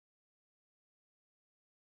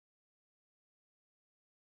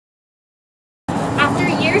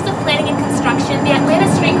the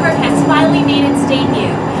Atlanta Streetcar has finally made its debut.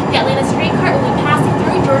 The Atlanta Streetcar will be passing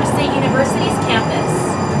through Georgia State University's campus.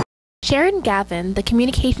 Sharon Gavin, the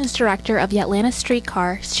communications director of the Atlanta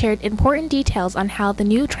Streetcar, shared important details on how the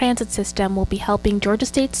new transit system will be helping Georgia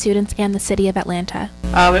State students and the city of Atlanta.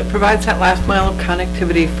 It provides that last mile of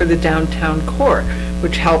connectivity for the downtown core,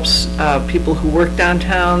 which helps people who work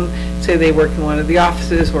downtown, say they work in one of the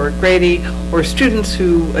offices or at Grady, or students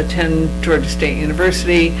who attend Georgia State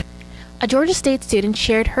University. A Georgia State student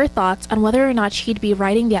shared her thoughts on whether or not she'd be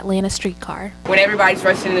riding the Atlanta Streetcar. When everybody's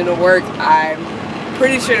rushing into work, I'm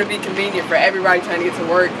pretty sure it'd be convenient for everybody trying to get to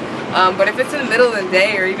work. But if it's in the middle of the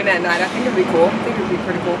day or even at night, I think it'd be cool. I think it'd be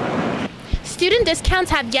pretty cool. Student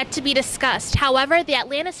discounts have yet to be discussed. However, the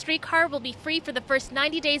Atlanta Streetcar will be free for the first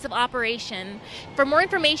 90 days of operation. For more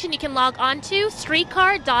information, you can log on to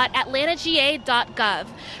streetcar.atlantanga.gov.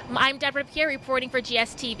 I'm Deborah Pierre reporting for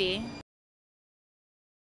GSTV.